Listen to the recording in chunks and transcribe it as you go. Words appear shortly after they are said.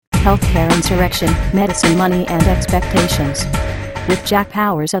Healthcare Insurrection, Medicine, Money and Expectations, with Jack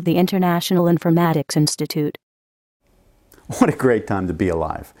Powers of the International Informatics Institute. What a great time to be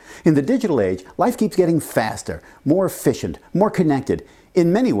alive. In the digital age, life keeps getting faster, more efficient, more connected,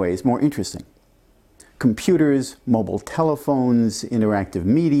 in many ways more interesting. Computers, mobile telephones, interactive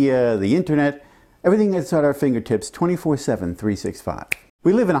media, the internet, everything that's at our fingertips 24/7, 365.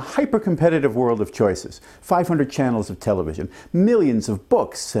 We live in a hyper-competitive world of choices. 500 channels of television, millions of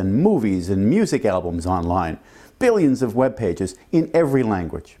books and movies and music albums online, billions of web pages in every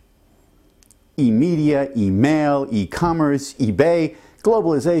language. E-media, email, e-commerce, eBay,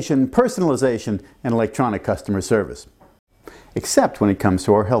 globalization, personalization, and electronic customer service. Except when it comes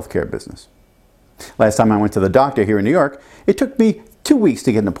to our healthcare business. Last time I went to the doctor here in New York, it took me 2 weeks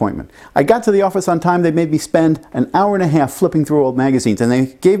to get an appointment. I got to the office on time. They made me spend an hour and a half flipping through old magazines, and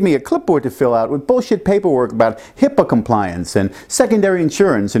they gave me a clipboard to fill out with bullshit paperwork about HIPAA compliance and secondary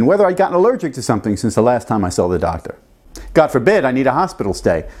insurance and whether I'd gotten allergic to something since the last time I saw the doctor. God forbid I need a hospital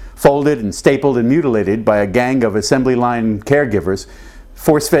stay, folded and stapled and mutilated by a gang of assembly line caregivers,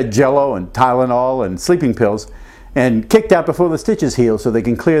 force-fed Jell-O and Tylenol and sleeping pills, and kicked out before the stitches heal so they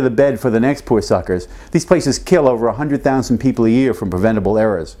can clear the bed for the next poor suckers. These places kill over 100,000 people a year from preventable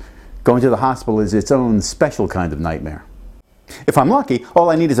errors. Going to the hospital is its own special kind of nightmare. If I'm lucky, all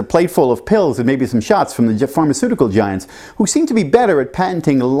I need is a plate full of pills and maybe some shots from the pharmaceutical giants, who seem to be better at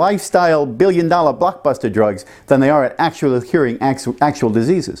patenting lifestyle billion-dollar blockbuster drugs than they are at actually curing actual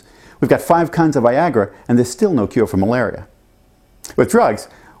diseases. We've got 5 kinds of Viagra, and there's still no cure for malaria. With drugs,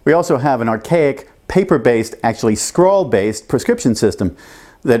 we also have an archaic, paper-based, actually scrawl-based prescription system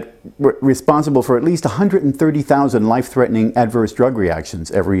that's responsible for at least 130,000 life-threatening adverse drug reactions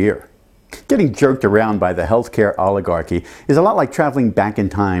every year. Getting jerked around by the healthcare oligarchy is a lot like traveling back in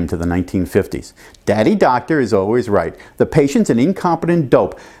time to the 1950s. Daddy doctor is always right. The patient's an incompetent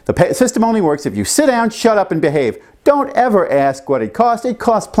dope. The system only works if you sit down, shut up, and behave. Don't ever ask what it costs. It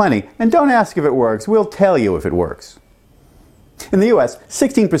costs plenty. And don't ask if it works. We'll tell you if it works. In the US,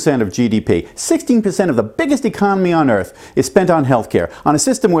 16% of GDP, 16% of the biggest economy on earth, is spent on healthcare, on a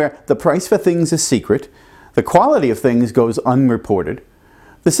system where the price for things is secret, the quality of things goes unreported.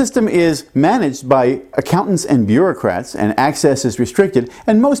 The system is managed by accountants and bureaucrats, and access is restricted,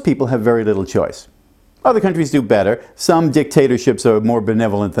 and most people have very little choice. Other countries do better. Some dictatorships are more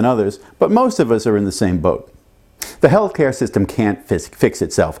benevolent than others, but most of us are in the same boat. The healthcare system can't fix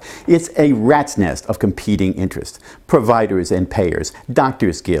itself. It's a rat's nest of competing interests. Providers and payers,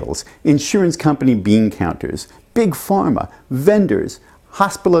 doctors' guilds, insurance company bean counters, big pharma, vendors,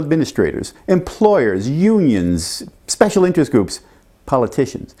 hospital administrators, employers, unions, special interest groups,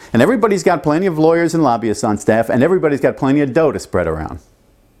 politicians. And everybody's got plenty of lawyers and lobbyists on staff, and everybody's got plenty of dough to spread around.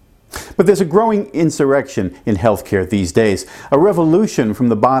 But there's a growing insurrection in healthcare these days, a revolution from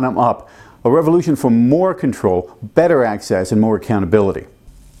the bottom up, a revolution for more control, better access, and more accountability.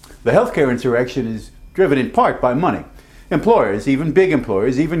 The healthcare insurrection is driven in part by money. Employers, even big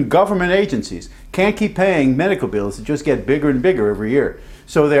employers, even government agencies, can't keep paying medical bills that just get bigger and bigger every year.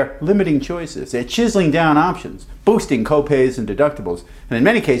 So they're limiting choices, they're chiseling down options, boosting copays and deductibles, and in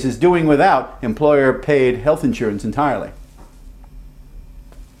many cases doing without employer-paid health insurance entirely.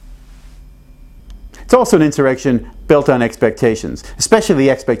 It's also an insurrection built on expectations, especially the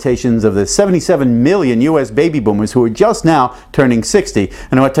expectations of the 77 million US baby boomers who are just now turning 60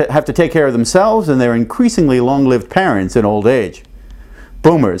 and who have to take care of themselves and their increasingly long-lived parents in old age.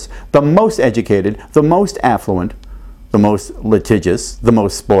 Boomers, the most educated, the most affluent, the most litigious, the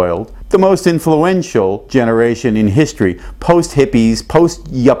most spoiled, the most influential generation in history, post-hippies,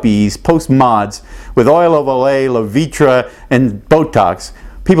 post-yuppies, post-mods, with oil of Olay, Levitra, and Botox,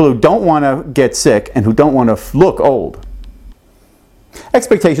 people who don't want to get sick and who don't want to look old.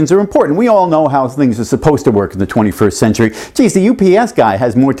 Expectations are important. We all know how things are supposed to work in the 21st century. Geez, the UPS guy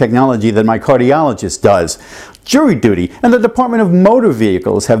has more technology than my cardiologist does. Jury duty and the Department of Motor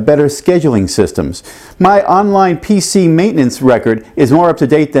Vehicles have better scheduling systems. My online PC maintenance record is more up to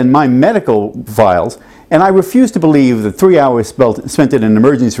date than my medical files, and I refuse to believe that 3 hours spent in an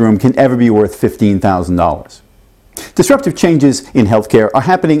emergency room can ever be worth $15,000. Disruptive changes in healthcare are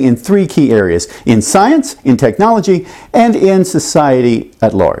happening in 3 key areas: in science, in technology, and in society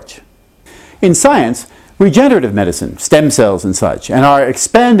at large. In science, regenerative medicine, stem cells and such, and our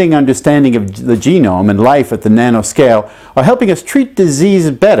expanding understanding of the genome and life at the nanoscale are helping us treat disease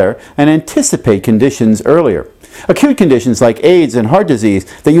better and anticipate conditions earlier. Acute conditions like AIDS and heart disease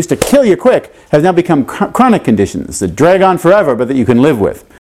that used to kill you quick have now become chronic conditions that drag on forever but that you can live with.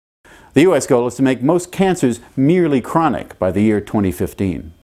 The U.S. goal is to make most cancers merely chronic by the year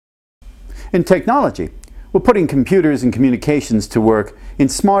 2015. In technology, We're putting computers and communications to work in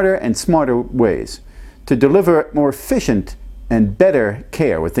smarter and smarter ways to deliver more efficient and better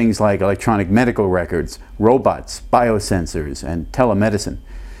care with things like electronic medical records, robots, biosensors, and telemedicine.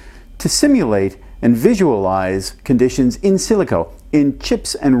 To simulate and visualize conditions in silico, in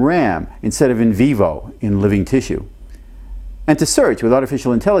chips and RAM, instead of in vivo, in living tissue. And to search with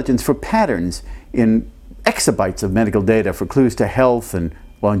artificial intelligence for patterns in exabytes of medical data for clues to health and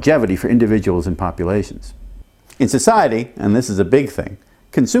longevity for individuals and populations. In society, and this is a big thing,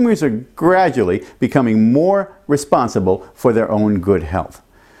 consumers are gradually becoming more responsible for their own good health.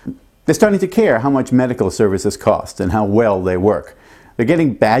 They're starting to care how much medical services cost and how well they work. They're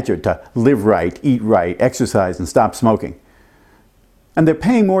getting badgered to live right, eat right, exercise, and stop smoking. And they're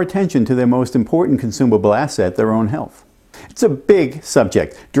paying more attention to their most important consumable asset, their own health. It's a big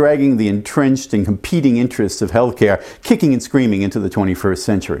subject, dragging the entrenched and competing interests of healthcare kicking and screaming into the 21st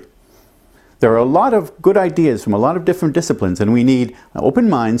century. There are a lot of good ideas from a lot of different disciplines, and we need open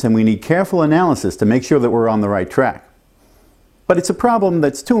minds and we need careful analysis to make sure that we're on the right track. But it's a problem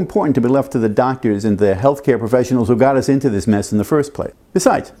that's too important to be left to the doctors and the healthcare professionals who got us into this mess in the first place.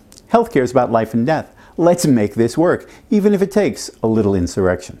 Besides, healthcare is about life and death. Let's make this work, even if it takes a little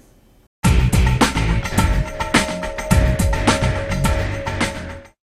insurrection.